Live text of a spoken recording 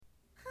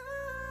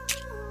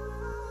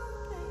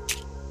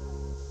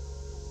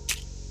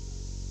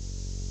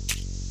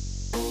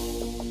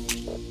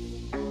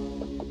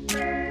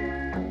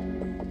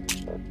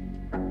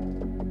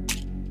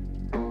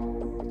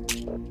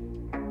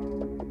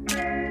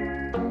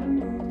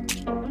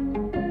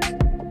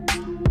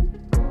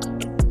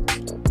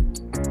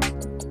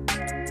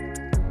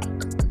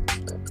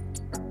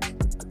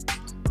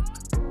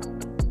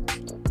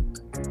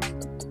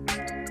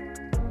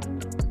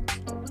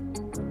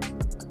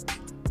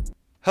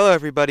Hello,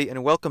 everybody,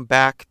 and welcome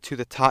back to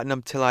the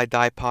Tottenham Till I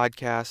Die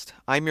podcast.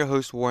 I'm your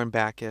host, Warren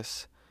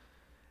Backus,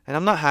 and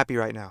I'm not happy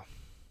right now.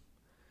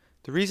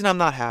 The reason I'm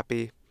not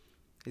happy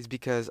is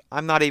because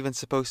I'm not even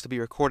supposed to be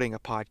recording a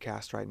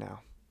podcast right now.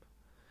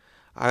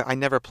 I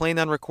never planned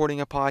on recording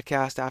a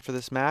podcast after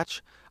this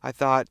match. I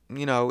thought,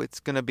 it's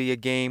going to be a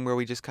game where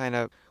we just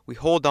we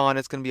hold on.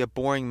 It's going to be a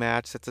boring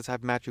match. That's the type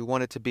of match we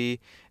want it to be,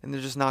 and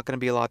there's just not going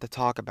to be a lot to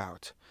talk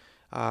about.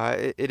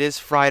 It is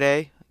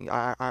Friday.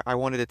 I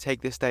wanted to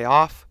take this day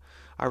off.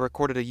 I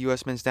recorded a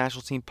U.S. men's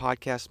national team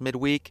podcast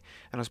midweek,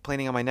 and I was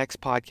planning on my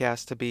next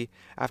podcast to be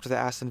after the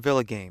Aston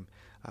Villa game.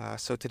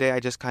 So today I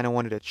just kind of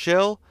wanted to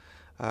chill,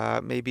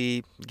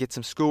 maybe get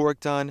some schoolwork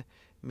done,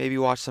 maybe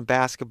watch some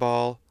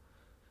basketball.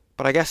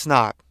 But I guess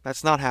not.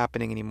 That's not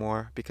happening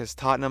anymore because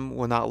Tottenham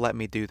will not let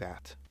me do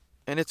that.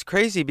 And it's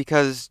crazy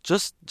because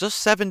just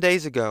 7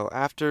 days ago,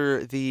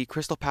 after the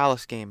Crystal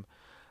Palace game,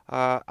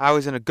 I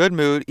was in a good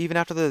mood. Even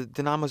after the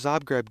Dinamo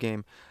Zagreb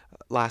game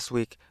last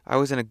week, I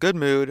was in a good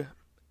mood.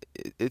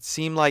 It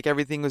seemed like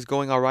everything was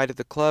going all right at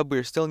the club. We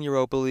were still in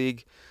Europa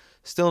League,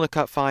 still in a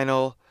cup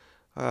final.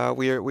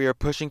 We are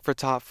pushing for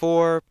top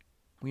four.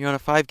 We were on a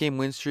 5-game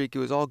win streak. It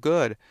was all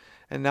good.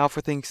 And now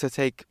for things to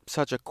take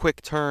such a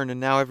quick turn, and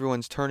now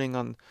everyone's turning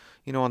on,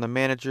 on the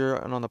manager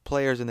and on the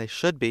players, and they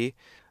should be.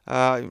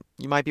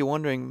 You might be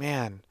wondering,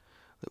 man,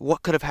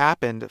 what could have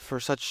happened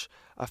for such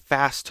a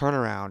fast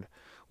turnaround?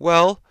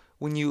 Well,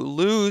 when you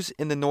lose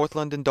in the North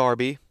London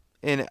derby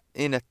in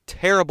a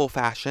terrible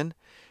fashion,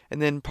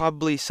 and then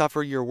probably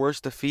suffer your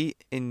worst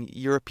defeat in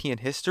European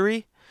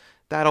history,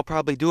 that'll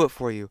probably do it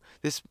for you.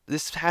 This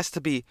has to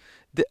be,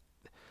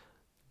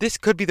 this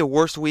could be the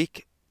worst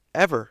week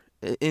ever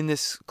in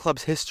this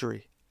club's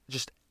history,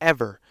 just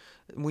ever.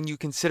 When you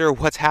consider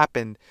what's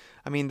happened,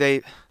 I mean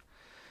they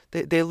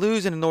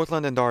lose in a North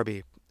London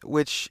derby,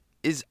 which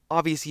is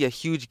obviously a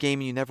huge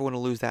game, and you never want to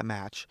lose that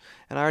match.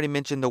 And I already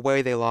mentioned the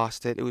way they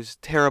lost it. It was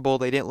terrible.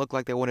 They didn't look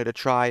like they wanted to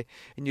try,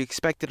 and you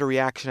expected a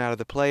reaction out of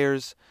the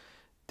players.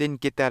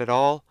 Didn't get that at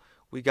all.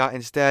 We got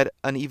instead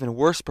an even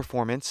worse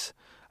performance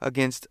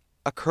against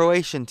a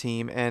Croatian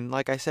team, and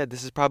like I said,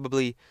 this is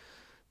probably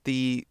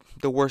the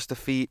worst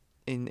defeat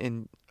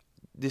in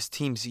this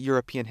team's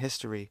European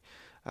history,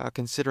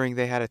 considering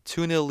they had a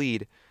 2-0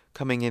 lead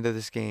coming into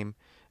this game,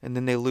 and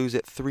then they lose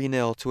it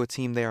 3-0 to a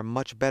team they are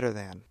much better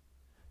than.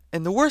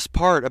 And the worst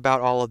part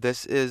about all of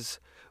this is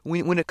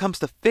when it comes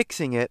to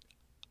fixing it,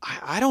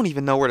 I don't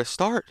even know where to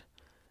start.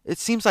 It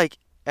seems like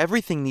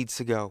everything needs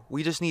to go.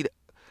 We just need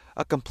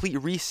a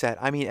complete reset.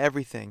 I mean,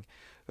 everything.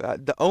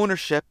 The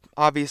ownership,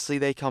 obviously,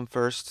 they come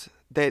first.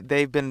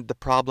 They've been the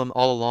problem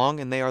all along,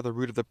 and they are the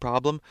root of the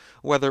problem,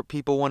 whether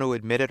people want to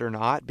admit it or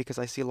not, because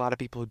I see a lot of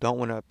people who don't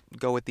want to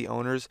go with the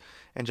owners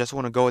and just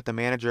want to go with the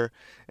manager,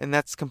 and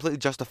that's completely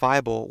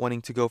justifiable,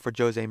 wanting to go for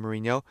Jose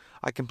Mourinho.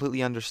 I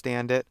completely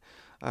understand it,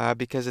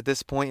 because at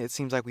this point it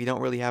seems like we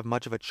don't really have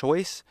much of a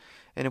choice,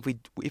 and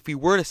if we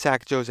were to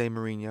sack Jose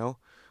Mourinho,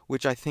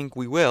 which I think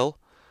we will,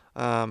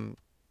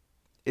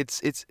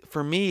 it's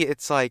for me,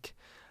 it's like,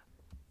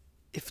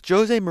 if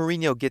Jose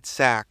Mourinho gets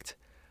sacked,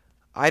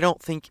 I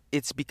don't think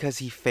it's because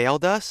he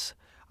failed us.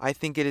 I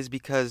think it is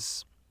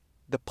because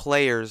the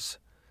players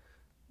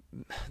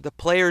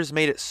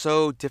made it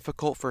so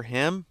difficult for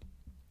him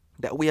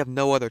that we have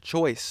no other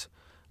choice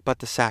but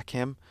to sack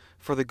him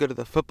for the good of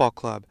the football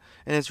club.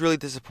 And it's really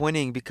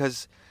disappointing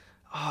because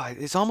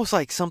it's almost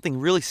like something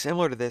really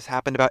similar to this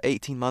happened about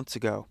 18 months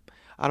ago.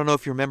 I don't know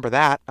if you remember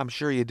that. I'm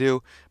sure you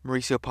do.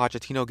 Mauricio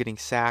Pochettino getting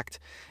sacked.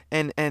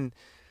 And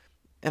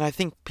I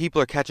think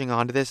people are catching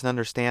on to this and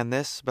understand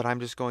this, but I'm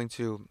just going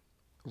to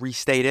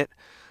restate it.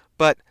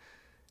 But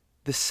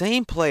the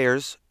same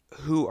players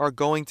who are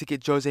going to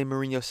get Jose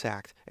Mourinho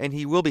sacked, and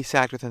he will be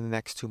sacked within the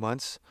next 2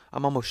 months.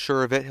 I'm almost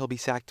sure of it. He'll be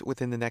sacked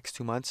within the next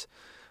 2 months.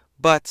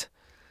 But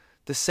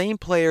the same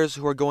players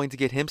who are going to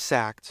get him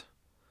sacked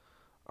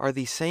are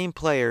the same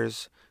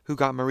players who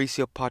got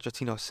Mauricio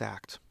Pochettino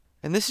sacked.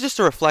 And this is just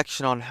a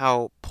reflection on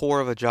how poor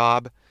of a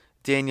job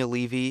Daniel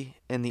Levy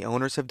and the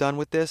owners have done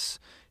with this,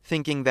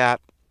 thinking that,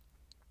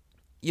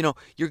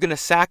 you're going to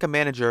sack a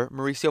manager,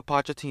 Mauricio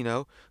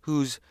Pochettino,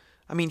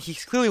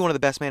 he's clearly one of the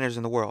best managers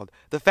in the world.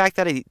 The fact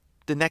that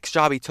the next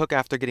job he took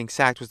after getting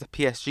sacked was the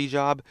PSG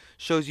job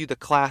shows you the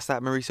class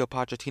that Mauricio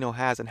Pochettino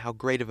has and how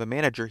great of a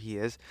manager he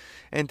is.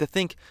 And to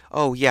think,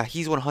 oh yeah,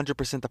 he's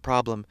 100% the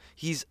problem.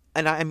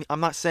 I'm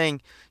not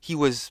saying he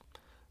was.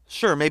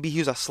 Sure, maybe he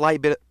was a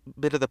slight bit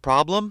of the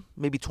problem,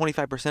 maybe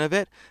 25% of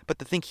it, but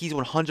to think he's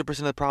 100% of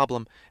the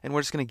problem, and we're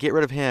just going to get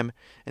rid of him,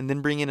 and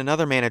then bring in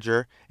another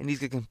manager, and he's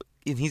going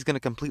to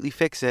completely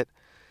fix it.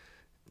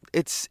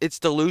 It's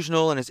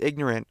delusional and it's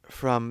ignorant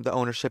from the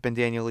ownership and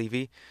Daniel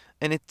Levy,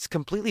 and it's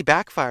completely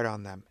backfired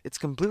on them. It's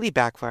completely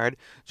backfired.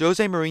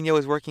 Jose Mourinho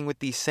is working with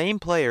the same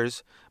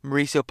players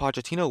Mauricio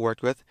Pochettino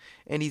worked with,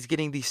 and he's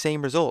getting the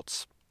same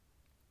results.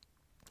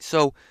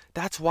 So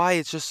that's why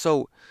it's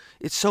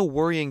so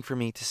worrying for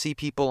me to see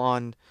people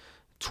on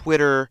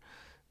Twitter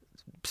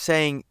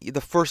saying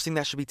the first thing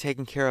that should be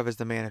taken care of is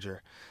the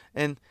manager.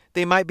 And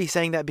They might be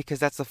saying that because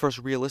that's the first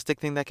realistic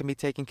thing that can be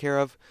taken care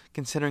of,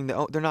 considering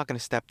they're not going to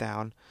step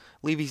down.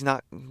 Levy's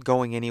not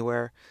going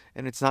anywhere,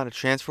 and it's not a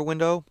transfer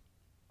window.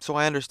 So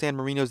I understand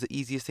Mourinho's the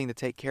easiest thing to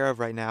take care of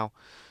right now.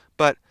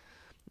 But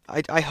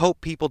I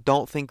hope people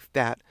don't think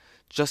that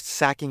just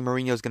sacking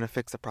Mourinho is going to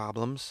fix the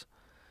problems,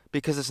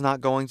 because it's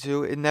not going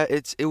to.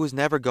 It was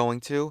never going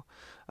to.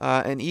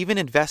 And even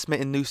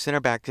investment in new center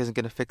backs isn't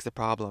going to fix the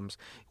problems.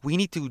 We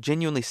need to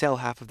genuinely sell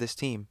half of this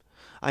team.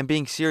 I'm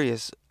being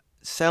serious.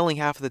 Selling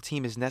half of the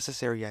team is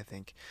necessary, I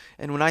think.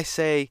 And when I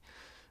say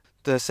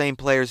the same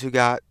players who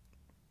got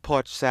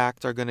Poch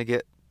sacked are going to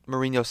get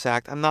Mourinho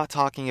sacked, I'm not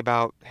talking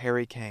about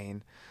Harry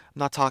Kane. I'm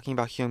not talking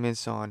about Heung-min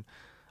Son.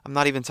 I'm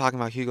not even talking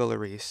about Hugo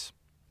Lloris.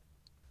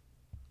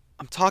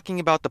 I'm talking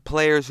about the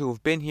players who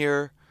have been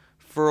here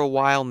for a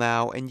while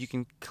now, and you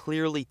can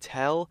clearly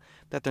tell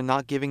that they're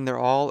not giving their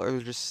all, or they're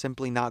just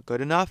simply not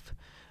good enough.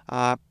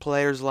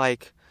 Players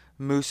like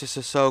Moussa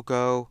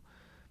Sissoko,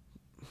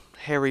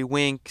 Harry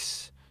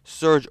Winks,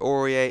 Serge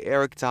Aurier,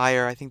 Eric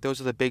Dyer, I think those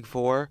are the big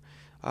four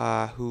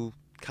who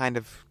kind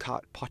of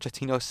got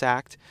Pochettino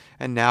sacked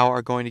and now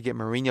are going to get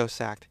Mourinho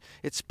sacked.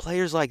 It's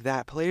players like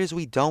that, players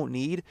we don't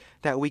need,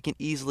 that we can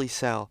easily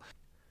sell.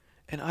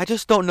 And I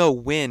just don't know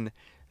when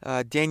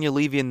Daniel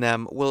Levy and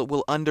them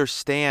will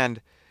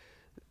understand,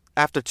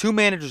 after two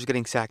managers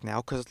getting sacked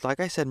now, because like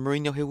I said,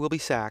 Mourinho, he will be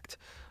sacked.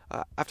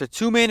 After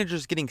two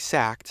managers getting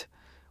sacked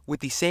with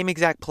the same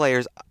exact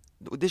players,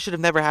 this should have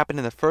never happened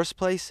in the first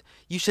place.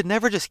 You should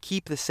never just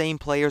keep the same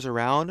players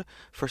around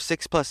for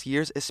 6+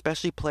 years,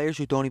 especially players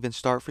who don't even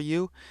start for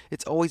you.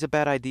 It's always a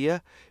bad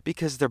idea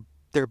because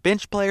they're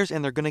bench players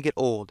and they're going to get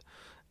old.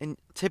 And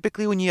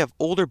typically when you have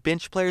older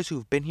bench players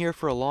who've been here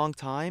for a long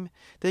time,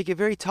 they get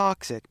very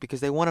toxic because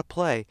they want to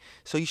play.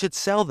 So you should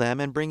sell them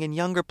and bring in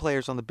younger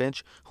players on the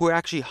bench who are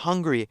actually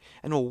hungry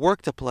and will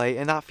work to play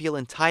and not feel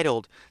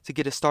entitled to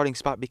get a starting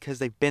spot because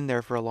they've been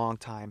there for a long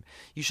time.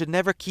 You should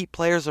never keep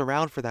players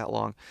around for that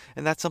long.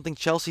 And that's something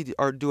Chelsea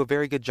do a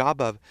very good job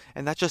of.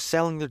 And that's just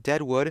selling their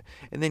dead wood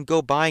and then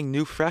go buying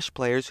new fresh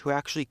players who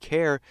actually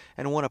care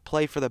and want to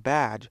play for the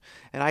badge.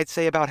 And I'd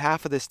say about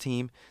half of this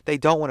team, they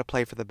don't want to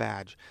play for the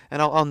badge.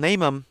 And I'll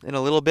name them in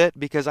a little bit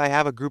because I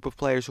have a group of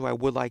players who I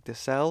would like to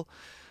sell,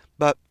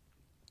 but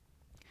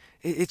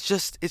it's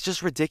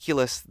just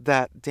ridiculous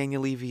that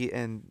Daniel Levy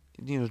and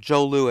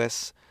Joe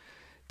Lewis,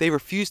 they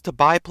refuse to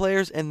buy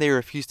players and they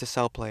refuse to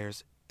sell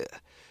players.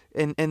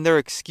 And their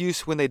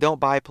excuse when they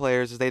don't buy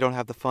players is they don't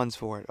have the funds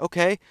for it.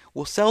 Okay,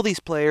 we'll sell these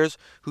players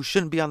who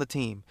shouldn't be on the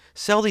team.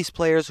 Sell these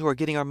players who are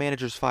getting our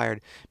managers fired,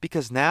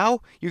 because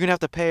now you're going to have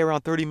to pay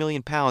around £30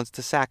 million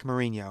to sack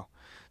Mourinho.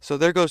 So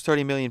there goes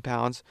 £30 million.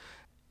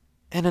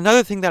 And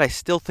another thing that I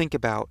still think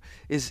about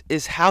is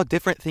how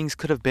different things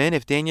could have been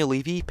if Daniel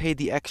Levy paid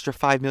the extra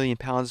 £5 million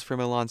for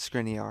Milan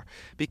Skriniar.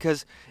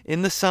 Because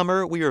in the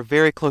summer, we were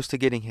very close to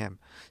getting him.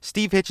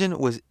 Steve Hitchen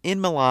was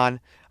in Milan,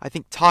 I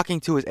think talking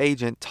to his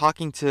agent,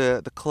 talking to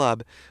the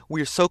club.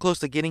 We were so close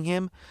to getting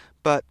him,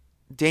 but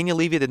Daniel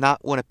Levy did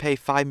not want to pay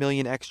 £5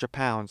 million extra.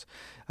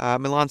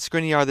 Milan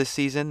Skriniar this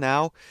season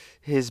now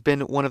has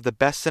been one of the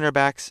best center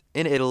backs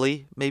in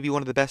Italy, maybe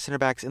one of the best center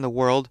backs in the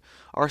world.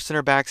 Our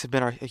center backs have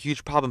been a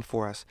huge problem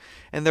for us.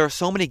 And there are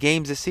so many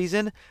games this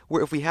season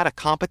where if we had a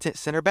competent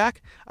center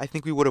back, I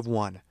think we would have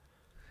won.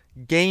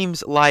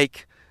 Games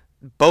like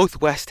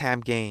both West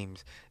Ham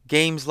games,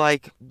 games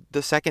like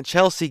the second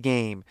Chelsea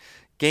game,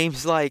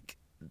 games like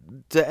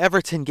the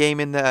Everton game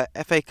in the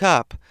FA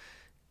Cup,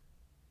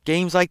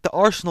 games like the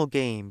Arsenal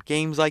game,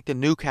 games like the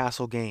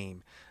Newcastle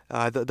game,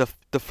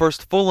 the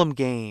first Fulham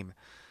game,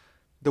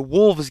 the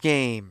Wolves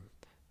game,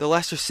 the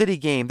Leicester City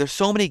game. There's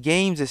so many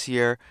games this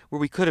year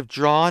where we could have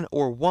drawn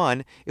or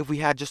won if we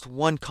had just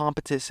one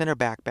competent center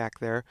back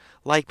there,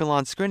 like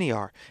Milan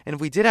Skriniar. And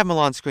if we did have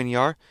Milan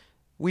Skriniar,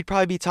 we'd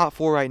probably be top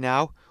 4 right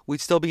now. We'd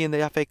still be in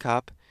the FA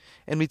Cup,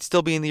 and we'd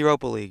still be in the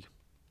Europa League.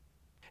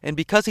 And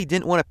because he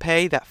didn't want to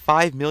pay that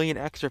 £5 million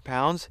extra,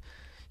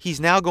 he's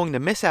now going to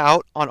miss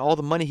out on all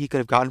the money he could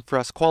have gotten for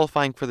us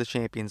qualifying for the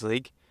Champions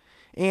League.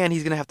 And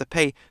he's going to have to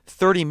pay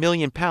 £30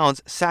 million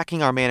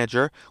sacking our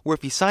manager, where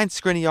if he signed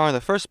Skriniar in the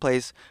first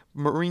place,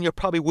 Mourinho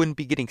probably wouldn't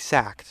be getting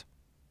sacked.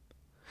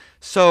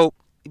 So,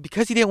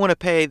 because he didn't want to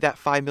pay that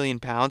 £5 million,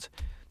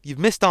 you've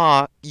missed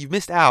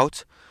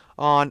out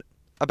on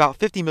about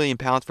 £50 million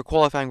for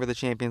qualifying for the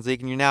Champions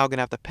League, and you're now going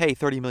to have to pay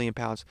 £30 million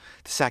to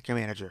sack your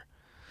manager.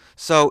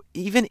 So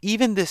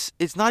even this,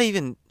 it's not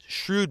even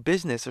shrewd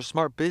business or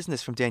smart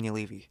business from Daniel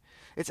Levy.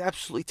 It's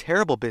absolutely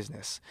terrible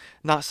business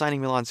not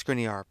signing Milan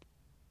Skriniar.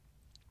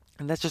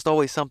 And that's just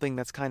always something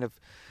that's kind of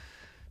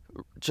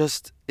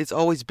it's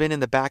always been in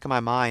the back of my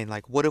mind.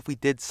 Like, what if we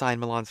did sign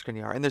Milan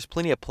Skriniar? And there's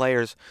plenty of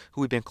players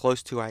who we've been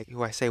close to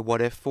who I say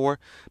what if for.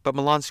 But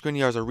Milan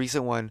Skriniar is a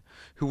recent one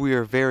who we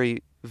are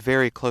very,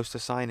 very close to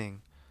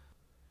signing.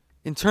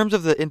 In terms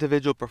of the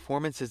individual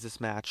performances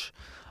this match,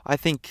 I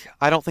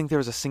don't think there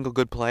was a single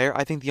good player.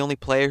 I think the only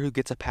player who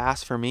gets a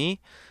pass for me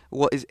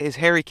is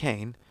Harry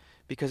Kane,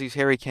 because he's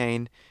Harry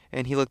Kane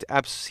and he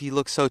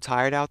looked so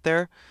tired out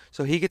there.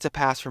 So he gets a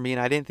pass for me,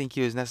 and I didn't think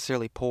he was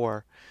necessarily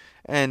poor.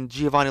 and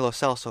Giovanni Lo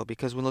Celso,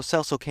 because when Lo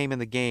Celso came in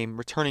the game,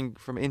 returning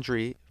from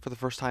injury for the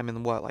first time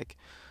in like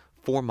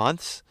 4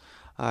 months,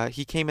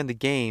 he came in the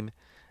game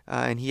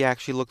and he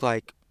actually looked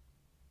like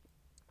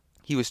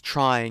he was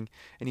trying,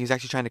 and he was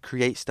actually trying to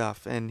create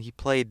stuff, and he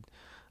played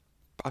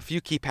a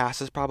few key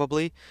passes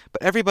probably,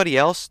 but everybody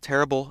else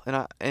terrible.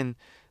 And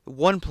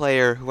one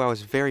player who I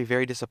was very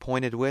very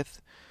disappointed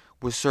with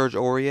was Serge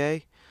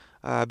Aurier,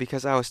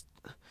 because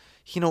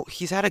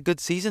he's had a good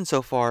season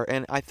so far,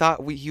 and I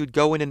thought he would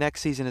go into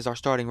next season as our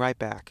starting right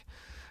back.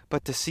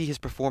 But to see his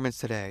performance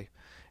today,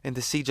 and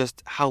to see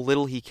just how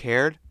little he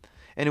cared,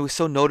 and it was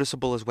so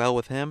noticeable as well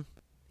with him.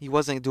 He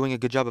wasn't doing a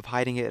good job of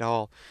hiding it at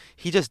all.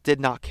 He just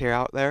did not care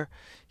out there.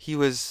 He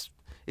was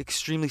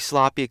extremely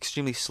sloppy,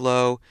 extremely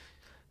slow.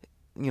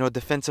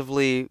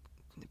 Defensively,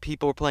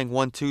 people were playing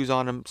 1-2s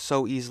on him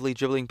so easily,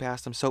 dribbling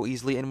past him so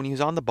easily. And when he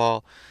was on the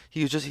ball,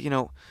 he was just,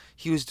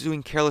 he was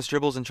doing careless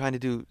dribbles and trying to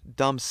do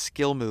dumb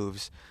skill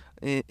moves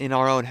in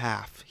our own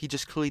half. He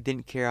just clearly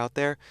didn't care out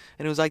there.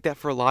 And it was like that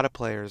for a lot of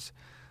players.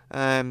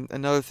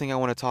 Another thing I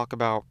want to talk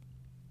about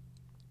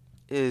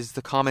is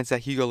the comments that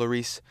Hugo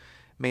Lloris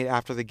made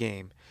after the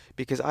game,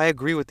 because I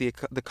agree with the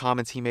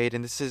comments he made,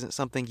 and this isn't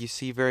something you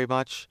see very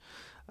much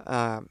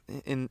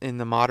in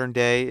the modern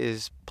day,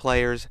 is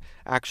players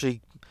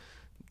actually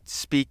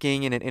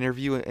speaking in an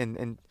interview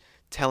and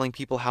telling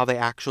people how they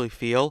actually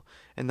feel,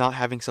 and not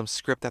having some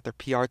script that their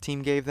PR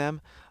team gave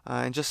them.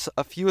 And just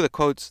a few of the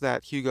quotes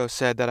that Hugo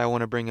said that I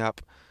want to bring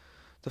up.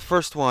 The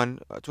first one,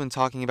 when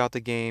talking about the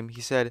game, he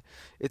said,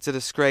 "It's a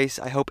disgrace.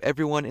 I hope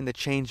everyone in the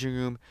changing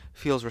room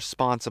feels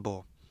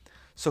responsible."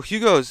 So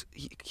Hugo's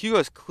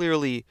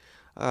clearly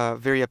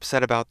very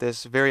upset about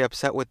this, very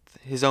upset with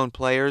his own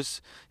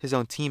players, his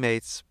own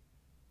teammates.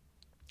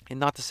 And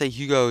not to say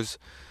Hugo's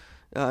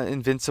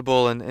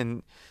invincible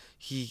and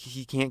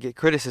he can't get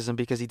criticism,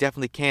 because he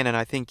definitely can, and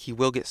I think he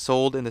will get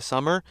sold in the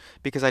summer,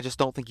 because I just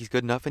don't think he's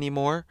good enough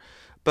anymore.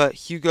 But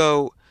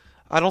Hugo,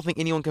 I don't think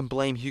anyone can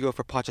blame Hugo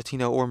for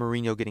Pochettino or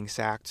Mourinho getting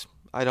sacked.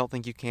 I don't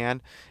think you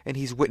can, and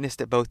he's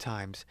witnessed it both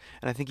times.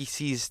 And I think he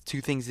sees two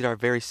things that are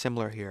very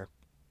similar here.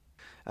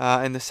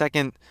 And the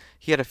second,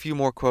 he had a few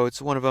more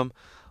quotes. One of them,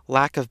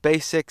 lack of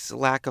basics,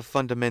 lack of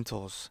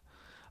fundamentals.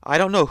 I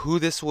don't know who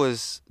this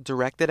was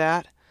directed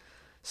at.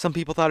 Some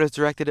people thought it was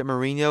directed at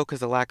Mourinho because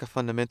the lack of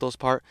fundamentals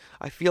part.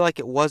 I feel like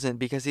it wasn't,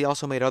 because he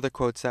also made other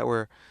quotes that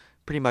were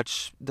pretty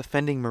much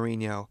defending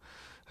Mourinho.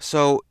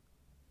 So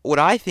what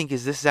I think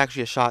is this is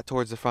actually a shot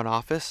towards the front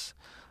office,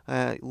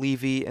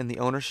 Levy and the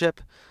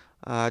ownership.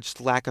 Just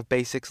lack of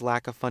basics,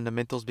 lack of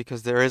fundamentals,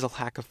 because there is a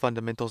lack of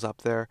fundamentals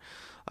up there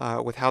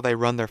with how they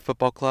run their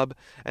football club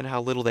and how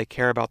little they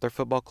care about their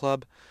football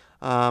club.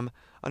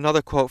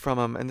 Another quote from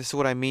him, and this is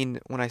what I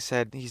mean when I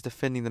said he's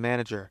defending the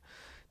manager.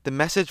 The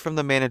message from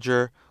the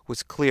manager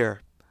was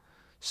clear.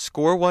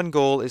 Score one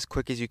goal as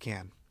quick as you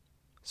can.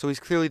 So he's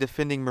clearly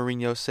defending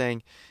Mourinho,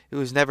 saying it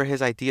was never his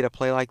idea to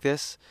play like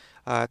this,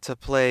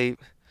 obviously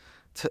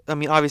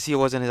it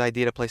wasn't his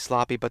idea to play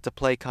sloppy, but to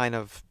play kind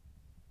of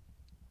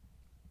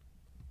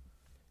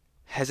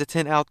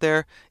hesitant out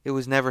there. It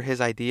was never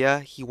his idea.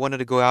 He wanted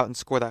to go out and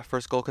score that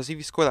first goal, because if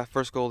you score that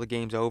first goal, the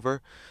game's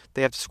over.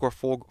 They have to score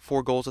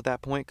four goals at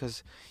that point,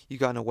 because you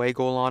got an away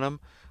goal on them,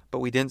 but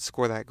we didn't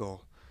score that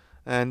goal.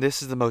 And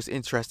this is the most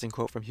interesting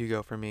quote from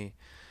Hugo for me.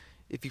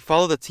 If you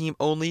follow the team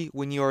only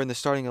when you are in the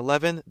starting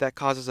 11, that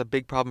causes a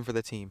big problem for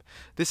the team.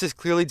 This is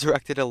clearly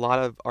directed at a lot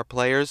of our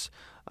players,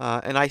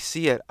 and I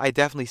see it. I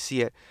definitely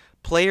see it.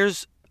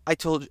 Players,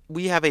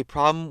 we have a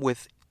problem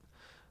with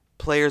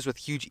players with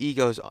huge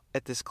egos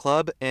at this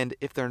club, and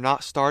if they're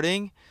not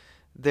starting,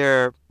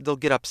 they'll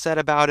get upset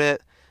about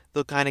it.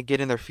 They'll kind of get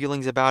in their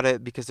feelings about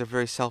it because they're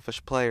very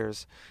selfish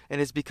players.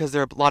 And it's because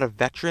there are a lot of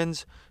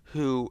veterans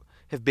who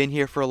have been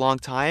here for a long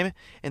time,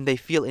 and they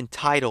feel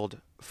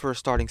entitled for a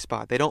starting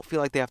spot. They don't feel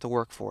like they have to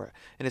work for it.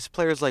 And it's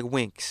players like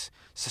Winks,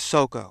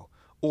 Sissoko,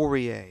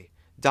 Aurier,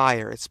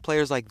 Dyer. It's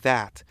players like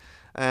that.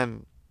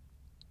 And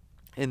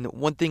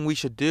one thing we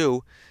should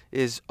do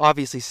is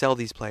obviously sell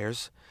these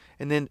players,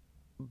 and then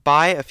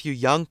buy a few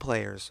young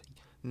players,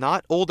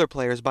 not older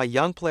players, buy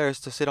young players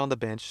to sit on the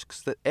bench,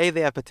 because A,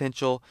 they have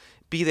potential,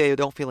 B, they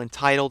don't feel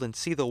entitled, and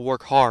C, they'll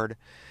work hard,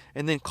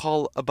 and then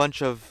call a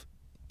bunch of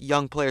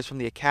young players from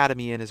the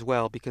academy in as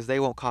well, because they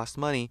won't cost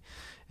money,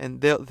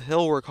 and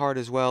they'll work hard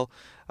as well,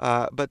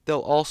 but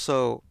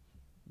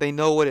they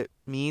know what it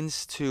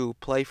means to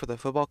play for the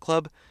football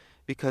club,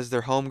 because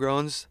they're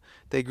homegrowns.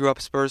 They grew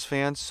up Spurs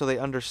fans, so they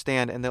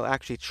understand, and they'll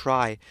actually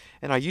try.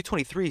 And our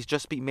U23s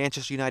just beat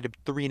Manchester United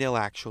 3-0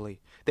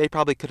 actually. They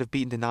probably could have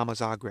beaten Dinamo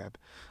Zagreb,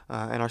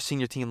 and our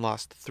senior team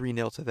lost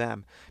 3-0 to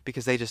them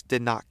because they just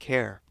did not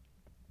care.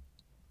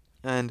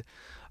 And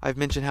I've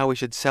mentioned how we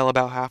should sell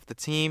about half the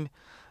team,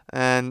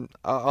 and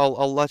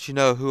I'll let you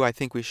know who I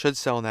think we should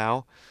sell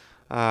now.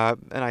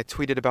 And I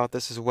tweeted about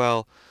this as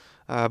well,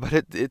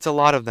 but it's a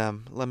lot of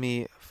them. Let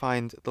me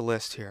find the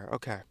list here.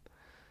 Okay.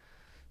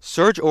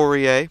 Serge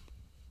Aurier,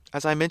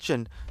 as I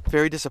mentioned,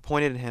 very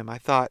disappointed in him. I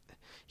thought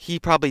he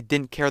probably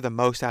didn't care the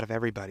most out of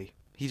everybody.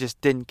 he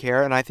just didn't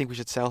care, and I think we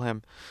should sell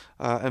him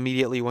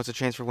immediately once the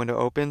transfer window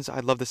opens.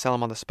 I'd love to sell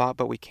him on the spot,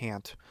 but we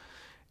can't.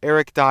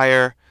 Eric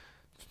Dyer,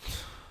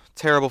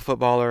 terrible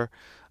footballer,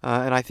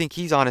 and I think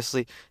he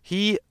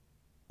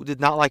did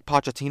not like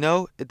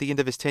Pochettino at the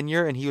end of his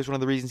tenure, and he was one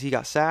of the reasons he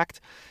got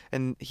sacked.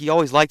 And he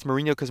always liked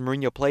Mourinho because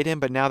Mourinho played him,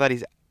 but now that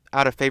he's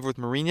out of favor with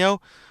Mourinho,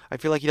 I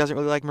feel like he doesn't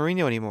really like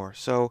Mourinho anymore.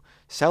 So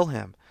sell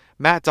him.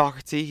 Matt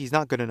Doherty, he's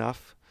not good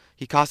enough.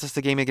 He cost us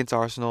the game against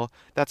Arsenal.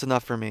 That's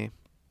enough for me.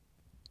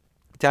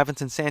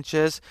 Davinson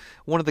Sanchez,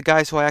 one of the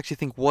guys who I actually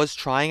think was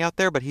trying out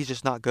there, but he's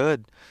just not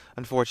good,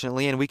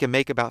 unfortunately, and we can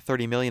make about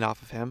 $30 million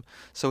off of him,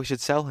 so we should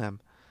sell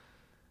him.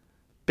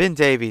 Ben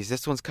Davies,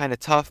 this one's kind of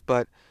tough,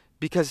 but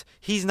because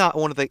he's not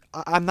one of the,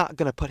 I'm not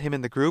going to put him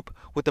in the group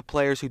with the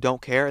players who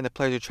don't care and the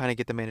players who are trying to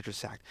get the manager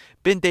sacked.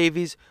 Ben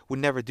Davies would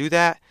never do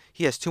that.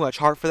 He has too much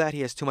heart for that.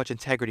 He has too much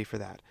integrity for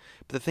that.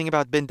 But the thing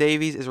about Ben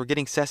Davies is we're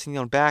getting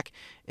Sessegnon back,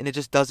 and it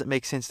just doesn't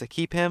make sense to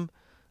keep him,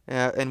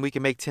 and we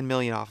can make $10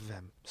 million off of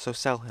him. So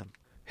sell him.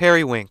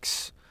 Harry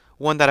Winks,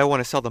 one that I want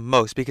to sell the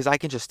most because I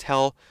can just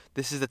tell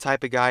this is the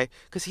type of guy,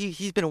 because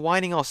he's been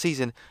whining all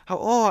season how,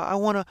 I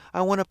want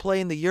to play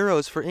in the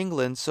Euros for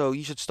England, so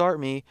you should start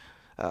me.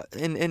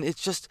 And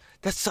it's just,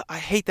 I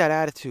hate that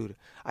attitude.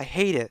 I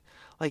hate it.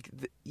 Like,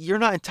 you're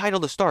not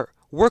entitled to start.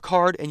 Work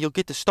hard and you'll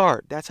get to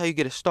start. That's how you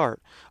get a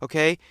start,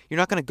 okay? You're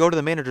not going to go to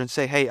the manager and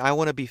say, hey, I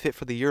want to be fit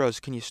for the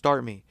Euros. Can you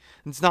start me?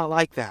 And it's not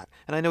like that.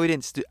 And I know he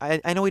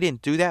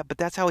didn't do that, but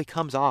that's how he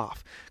comes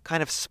off,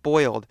 kind of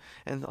spoiled,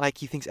 and like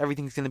he thinks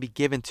everything's going to be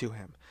given to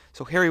him.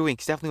 So Harry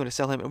Winks, definitely want to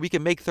sell him, and we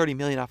can make $30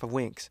 million off of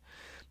Winks.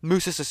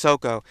 Musa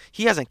Sissoko,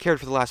 he hasn't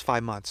cared for the last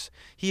 5 months.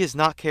 He has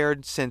not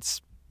cared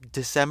since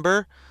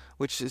December,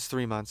 which is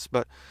 3 months,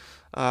 but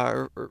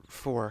or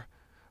 4,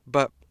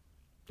 but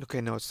okay,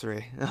 no, it's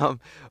 3.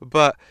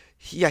 But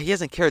he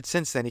hasn't cared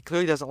since then. He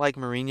clearly doesn't like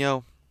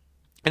Mourinho,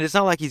 and it's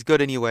not like he's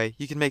good anyway.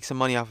 You can make some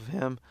money off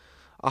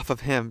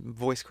of him.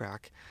 Voice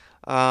crack.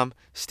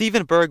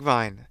 Steven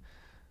Bergwijn,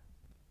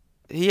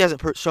 he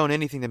hasn't shown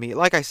anything to me.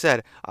 Like I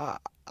said,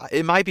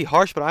 it might be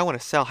harsh, but I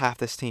want to sell half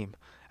this team.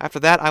 After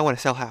that, I want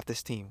to sell half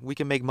this team. We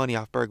can make money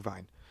off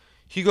Bergwijn.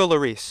 Hugo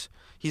Lloris.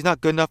 He's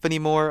not good enough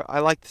anymore. I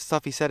like the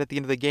stuff he said at the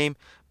end of the game,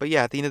 but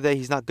yeah, at the end of the day,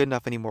 he's not good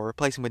enough anymore.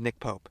 Replace him with Nick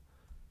Pope.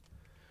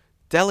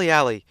 Dele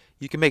Alli,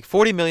 you can make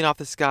 $40 million off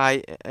this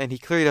guy, and he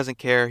clearly doesn't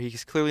care.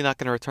 He's clearly not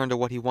going to return to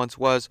what he once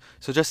was,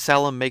 so just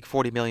sell him, make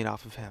 $40 million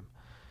off of him.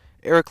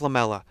 Eric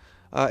Lamela.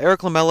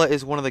 Eric Lamela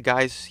is one of the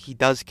guys, he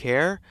does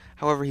care.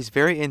 However, he's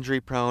very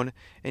injury prone,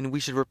 and we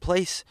should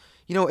replace,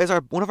 as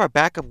one of our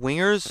backup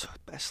wingers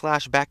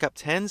 / backup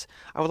 10s,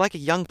 I would like a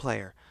young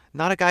player.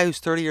 Not a guy who's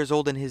 30 years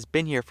old and has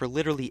been here for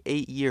literally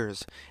 8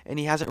 years, and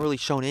he hasn't really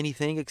shown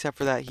anything except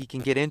for that he can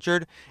get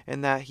injured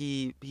and that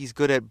he's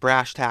good at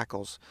brash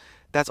tackles.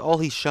 That's all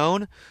he's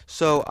shown,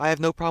 so I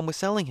have no problem with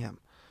selling him.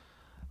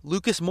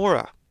 Lucas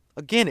Moura.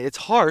 Again, it's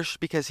harsh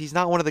because he's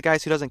not one of the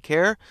guys who doesn't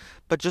care,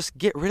 but just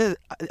get rid of,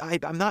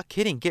 I'm not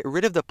kidding, get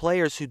rid of the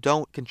players who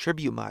don't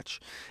contribute much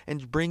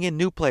and bring in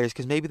new players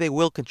because maybe they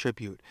will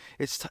contribute.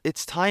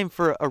 It's time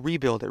for a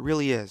rebuild, it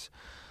really is.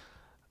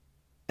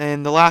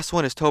 And the last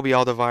one is Toby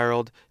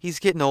Alderweireld. He's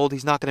getting old.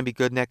 He's not going to be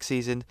good next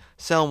season.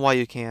 Sell him while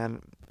you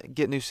can.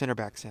 Get new center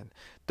backs in.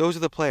 Those are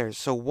the players.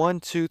 So 1,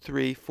 2,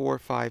 3, 4,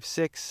 5,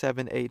 6,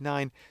 7, 8,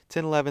 9,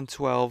 10, 11,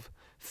 12,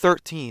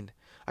 13.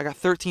 I got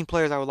 13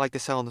 players I would like to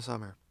sell in the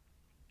summer.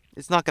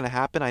 It's not going to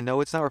happen. I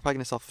know it's not. We're probably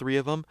going to sell 3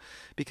 of them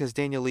because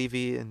Daniel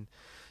Levy and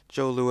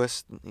Joe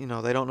Lewis,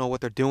 they don't know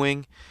what they're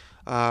doing.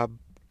 But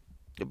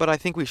I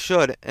think we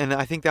should, and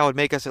I think that would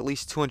make us at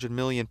least £200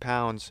 million,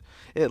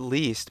 at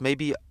least,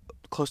 maybe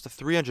close to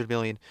 300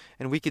 million,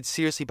 and we could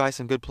seriously buy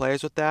some good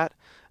players with that,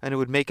 and it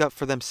would make up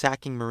for them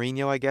sacking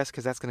Mourinho, I guess,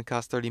 because that's going to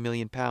cost 30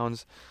 million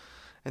pounds,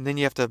 and then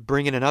you have to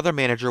bring in another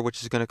manager,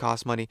 which is going to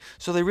cost money.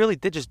 So they really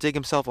did just dig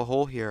himself a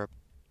hole here,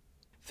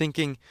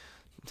 thinking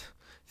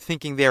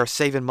they are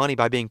saving money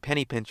by being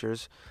penny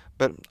pinchers.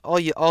 But all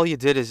you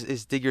did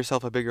is dig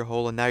yourself a bigger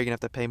hole, and now you're going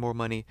to have to pay more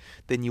money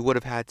than you would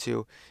have had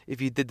to if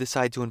you did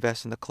decide to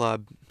invest in the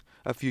club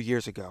a few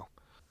years ago.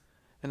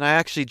 And I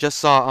actually just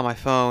saw on my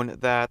phone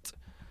that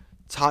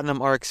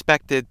Tottenham are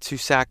expected to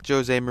sack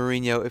Jose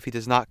Mourinho if he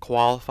does not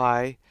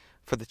qualify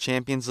for the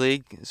Champions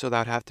League, so that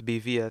would have to be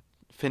via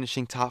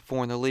finishing top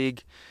 4 in the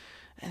league.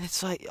 And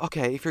it's like,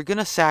 okay, if you're going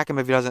to sack him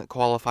if he doesn't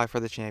qualify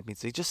for the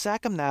Champions League, just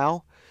sack him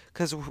now,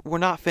 because we're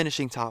not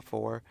finishing top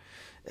 4.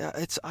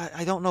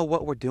 I don't know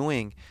what we're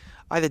doing.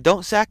 Either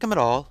don't sack him at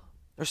all,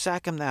 or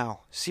sack him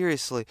now.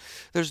 Seriously.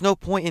 There's no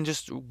point in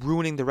just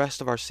ruining the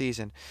rest of our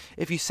season.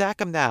 If you sack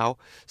him now,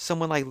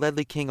 someone like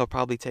Ledley King will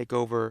probably take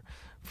over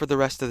for the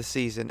rest of the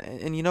season.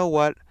 And you know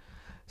what?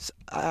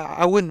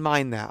 I wouldn't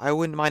mind that. I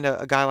wouldn't mind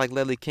a guy like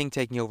Ledley King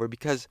taking over,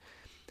 because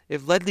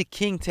if Ledley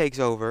King takes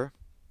over,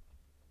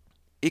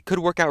 it could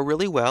work out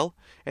really well,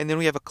 and then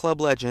we have a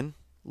club legend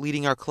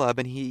leading our club,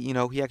 and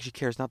he actually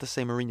cares. Not to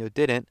say Mourinho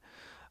didn't,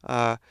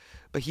 but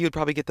he would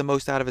probably get the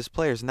most out of his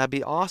players, and that'd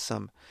be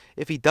awesome.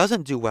 If he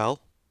doesn't do well,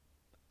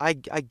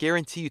 I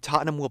guarantee you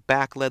Tottenham will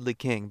back Ledley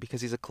King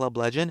because he's a club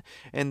legend,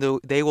 and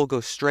they will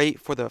go straight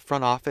for the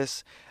front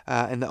office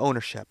and the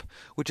ownership,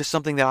 which is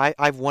something that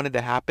I've wanted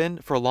to happen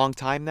for a long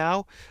time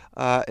now.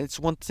 It's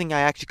one thing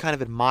I actually kind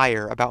of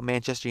admire about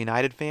Manchester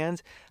United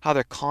fans, how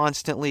they're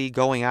constantly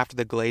going after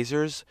the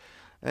Glazers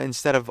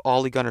instead of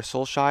Ole Gunnar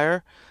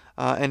Solskjaer.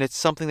 And it's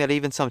something that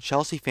even some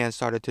Chelsea fans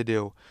started to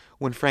do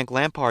when Frank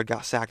Lampard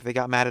got sacked. They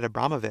got mad at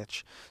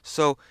Abramovich.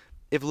 So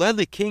if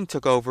Ledley King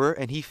took over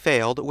and he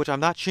failed, which I'm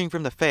not cheering for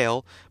him to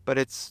fail, but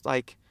it's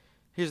like,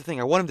 here's the thing,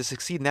 I want him to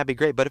succeed and that'd be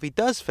great. But if he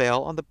does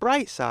fail, on the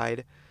bright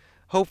side,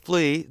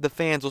 hopefully the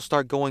fans will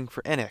start going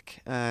for ENIC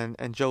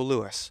and Joe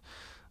Lewis,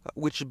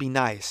 which would be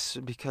nice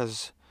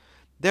because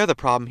they're the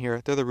problem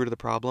here. They're the root of the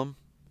problem.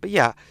 But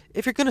yeah,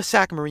 if you're going to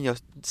sack Mourinho,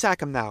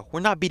 sack him now.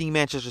 We're not beating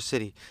Manchester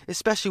City,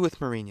 especially with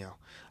Mourinho.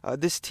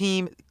 This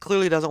team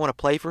clearly doesn't want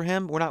to play for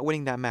him. We're not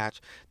winning that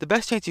match. The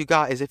best chance you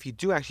got is if you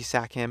do actually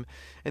sack him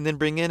and then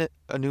bring in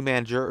a new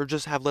manager or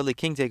just have Ledley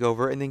King take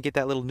over and then get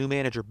that little new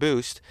manager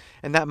boost.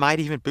 And that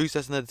might even boost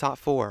us into the top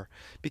four.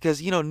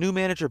 Because, new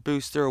manager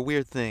boosts are a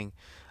weird thing.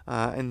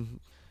 And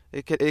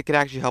it could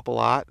actually help a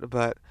lot.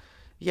 But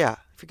yeah,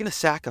 if you're going to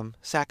sack him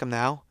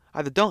now.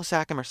 Either don't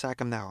sack him or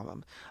sack him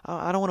now.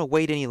 I don't want to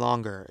wait any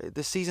longer.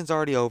 The season's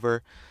already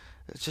over.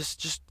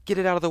 Just get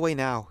it out of the way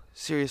now.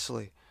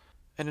 Seriously.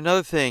 And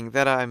another thing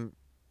that I'm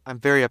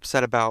very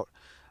upset about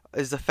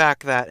is the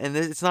fact that, and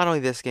it's not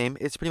only this game,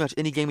 it's pretty much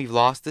any game we've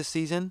lost this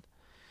season,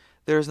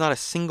 there is not a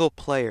single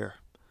player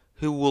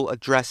who will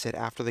address it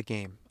after the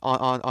game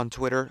on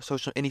Twitter,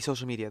 any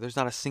social media. There's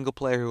not a single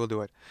player who will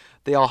do it.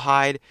 They all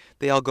hide.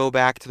 They all go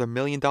back to their $1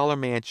 million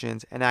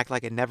mansions and act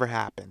like it never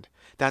happened.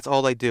 That's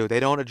all they do. They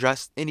don't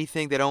address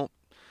anything. They don't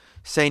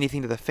say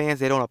anything to the fans.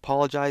 They don't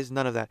apologize.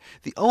 None of that.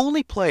 The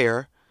only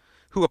player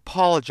who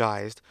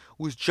apologized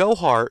was Joe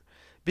Hart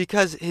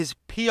because his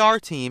PR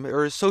team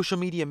or his social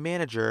media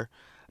manager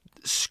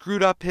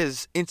screwed up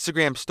his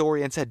Instagram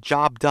story and said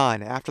job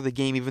done after the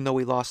game, even though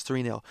we lost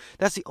 3-0.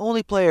 That's the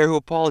only player who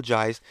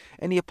apologized,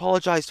 and he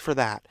apologized for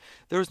that.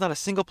 There was not a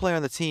single player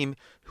on the team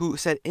who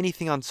said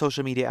anything on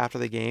social media after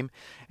the game.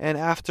 And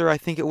after, I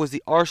think it was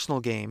the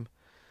Arsenal game,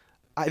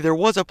 there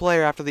was a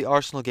player after the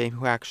Arsenal game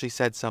who actually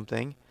said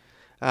something,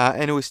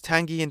 and it was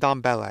Tanguy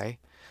Ndombele.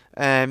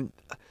 And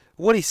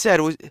what he said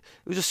was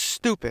just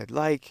stupid.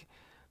 Like,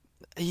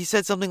 he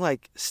said something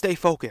like, stay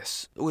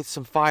focused, with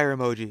some fire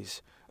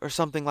emojis, or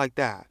something like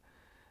that.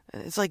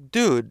 And it's like,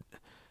 dude,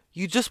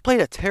 you just played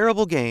a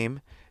terrible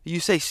game. You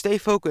say stay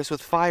focused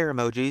with fire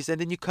emojis, and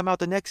then you come out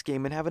the next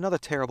game and have another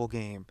terrible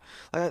game.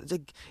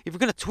 Like, if you're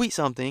going to tweet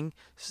something,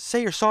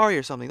 say you're sorry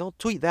or something. Don't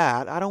tweet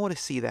that. I don't want to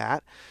see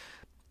that.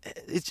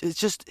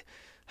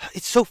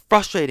 It's so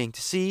frustrating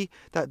to see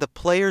that the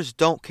players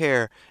don't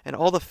care and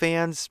all the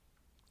fans.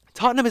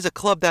 Tottenham is a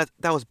club that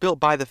was built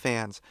by the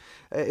fans.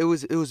 It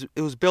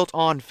was built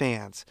on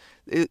fans.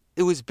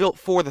 It was built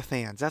for the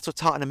fans. That's what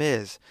Tottenham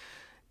is.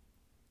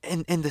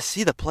 And to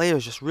see the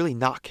players just really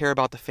not care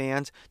about the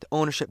fans, the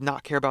ownership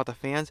not care about the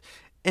fans,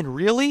 and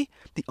really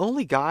the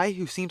only guy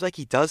who seems like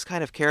he does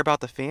kind of care about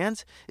the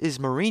fans is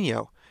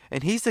Mourinho,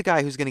 and he's the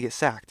guy who's going to get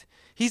sacked.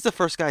 He's the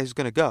first guy who's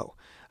going to go,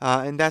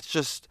 and that's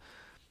just.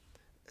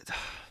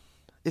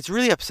 It's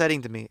really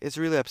upsetting to me. It's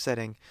really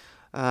upsetting.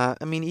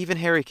 I mean, even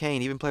Harry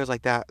Kane, even players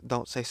like that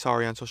don't say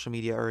sorry on social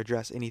media or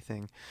address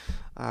anything.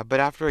 But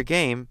after a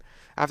game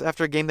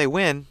they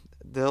win,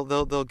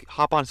 they'll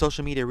hop on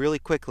social media really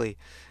quickly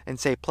and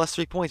say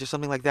 +3 points or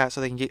something like that,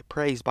 so they can get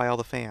praised by all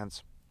the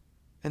fans.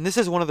 And this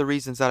is one of the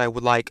reasons that I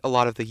would like a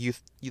lot of the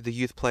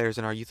youth players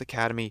in our youth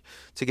academy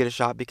to get a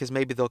shot, because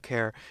maybe they'll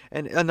care.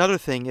 And another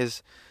thing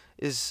is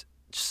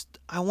just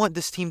I want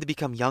this team to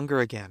become younger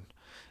again.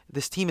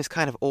 This team is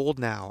kind of old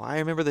now. I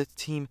remember the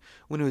team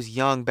when it was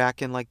young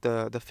back in like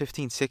the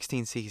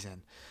 15-16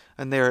 season,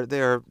 and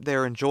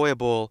they're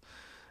enjoyable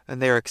and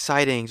they're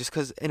exciting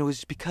and it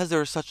was because there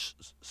were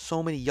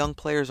so many young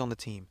players on the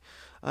team.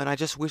 And I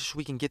just wish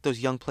we can get those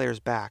young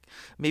players back.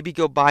 Maybe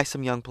go buy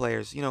some young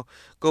players.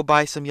 Go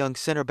buy some young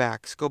center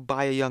backs. Go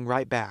buy a young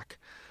right back.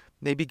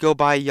 Maybe go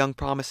buy a young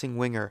promising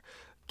winger.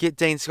 Get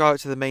Dane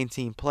Scarlett to the main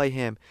team. Play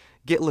him.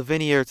 Get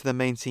Lavinier to the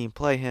main team.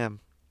 Play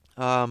him.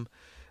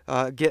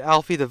 Get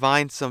Alfie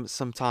Devine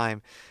some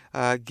time.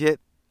 Get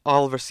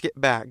Oliver Skipp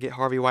back. Get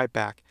Harvey White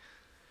back.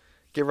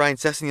 Get Ryan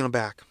Sessegnon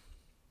back.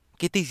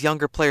 Get these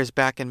younger players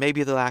back, and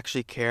maybe they'll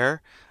actually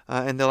care,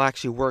 and they'll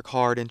actually work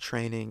hard in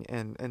training.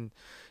 And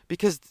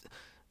because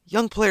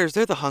young players,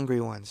 they're the hungry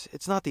ones.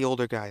 It's not the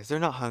older guys. They're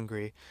not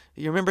hungry.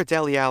 You remember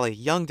Dele Alli,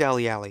 young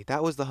Dele Alli.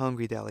 That was the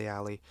hungry Dele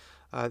Alli.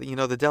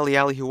 The Dele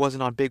Alli who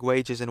wasn't on big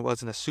wages and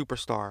wasn't a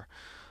superstar.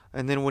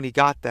 And then when he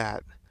got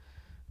that,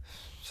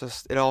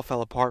 it all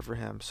fell apart for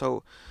him.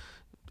 So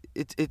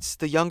it's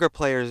the younger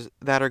players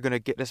that are going to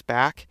get us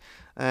back.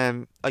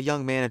 A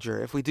young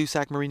manager. If we do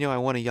sack Mourinho, I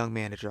want a young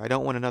manager. I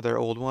don't want another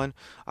old one.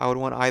 I would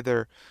want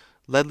either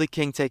Ledley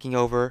King taking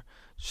over,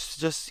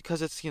 just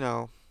because it's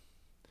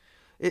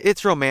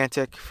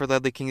romantic for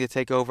Ledley King to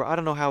take over. I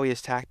don't know how he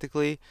is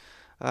tactically,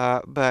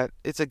 but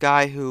it's a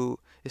guy who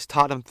is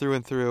Tottenham through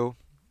and through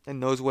and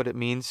knows what it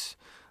means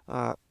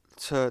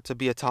to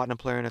be a Tottenham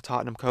player and a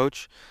Tottenham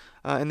coach.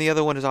 And the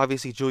other one is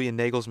obviously Julian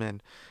Nagelsmann.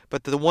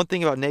 But the one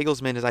thing about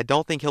Nagelsmann is I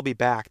don't think he'll be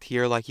backed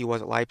here like he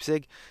was at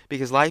Leipzig,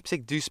 because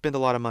Leipzig do spend a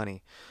lot of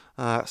money,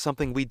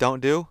 something we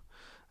don't do.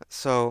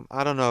 So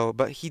I don't know,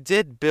 but he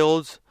did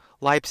build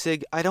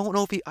Leipzig. I don't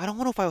know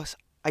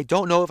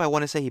if I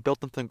want to say he built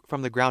them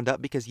from the ground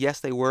up, because yes,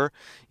 they were,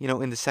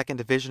 in the second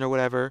division or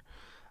whatever.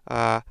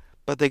 Uh,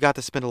 but they got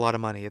to spend a lot of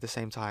money at the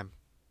same time.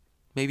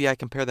 Maybe I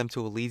compare them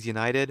to a Leeds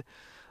United.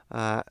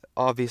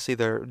 Obviously,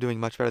 they're doing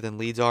much better than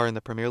Leeds are in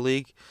the Premier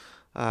League.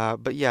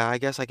 But yeah, I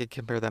guess I could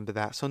compare them to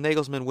that. So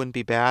Nagelsmann wouldn't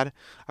be bad.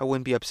 I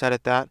wouldn't be upset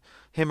at that.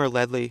 Him or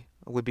Ledley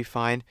would be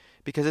fine,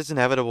 because it's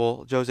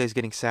inevitable. Jose's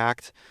getting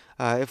sacked.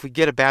 If we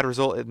get a bad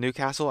result at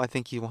Newcastle, I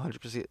think he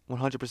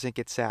 100%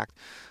 gets sacked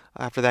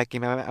after that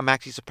game. I'm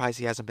actually surprised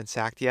he hasn't been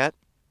sacked yet.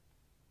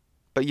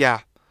 But yeah,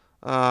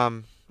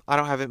 I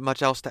don't have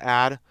much else to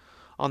add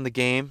on the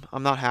game.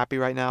 I'm not happy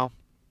right now.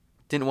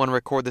 Didn't want to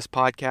record this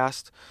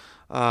podcast,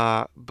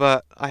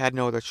 but I had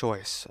no other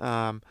choice.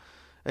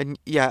 And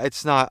yeah,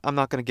 I'm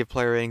not going to give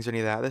player ratings or any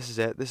of that. This is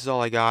it. This is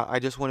all I got. I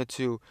just wanted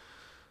to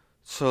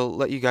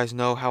let you guys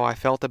know how I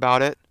felt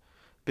about it,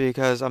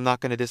 because I'm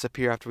not going to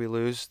disappear after we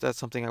lose. That's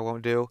something I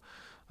won't do.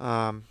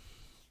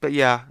 But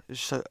yeah,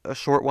 just a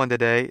short one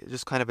today,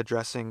 just kind of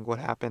addressing what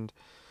happened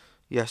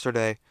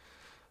yesterday.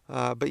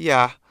 But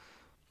yeah,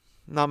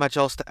 not much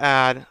else to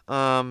add.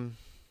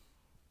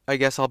 I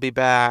guess I'll be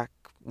back,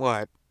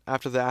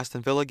 after the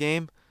Aston Villa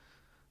game?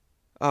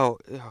 Oh,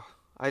 ugh.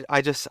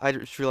 I just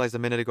realized a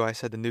minute ago I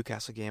said the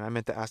Newcastle game. I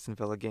meant the Aston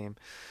Villa game.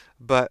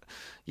 But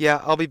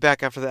yeah, I'll be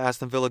back after the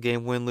Aston Villa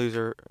game, win, lose,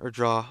 or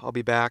draw. I'll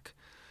be back.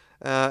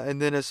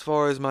 And then as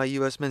far as my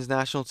U.S. men's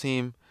national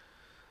team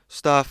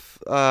stuff,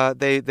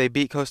 they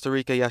beat Costa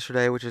Rica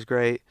yesterday, which is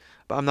great.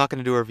 But I'm not going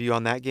to do a review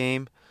on that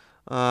game.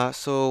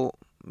 So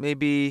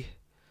maybe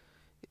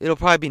it'll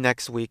probably be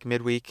next week,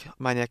 midweek,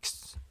 my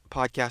next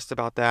podcast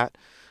about that.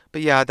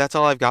 But yeah, that's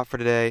all I've got for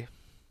today.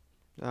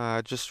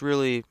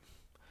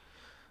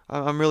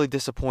 I'm really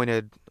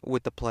disappointed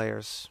with the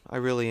players. I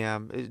really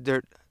am.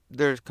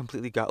 They're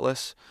completely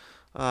gutless.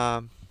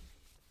 Um,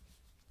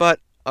 but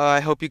I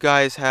hope you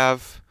guys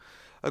have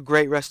a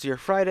great rest of your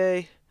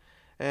Friday,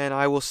 and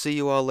I will see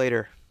you all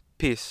later.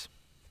 Peace.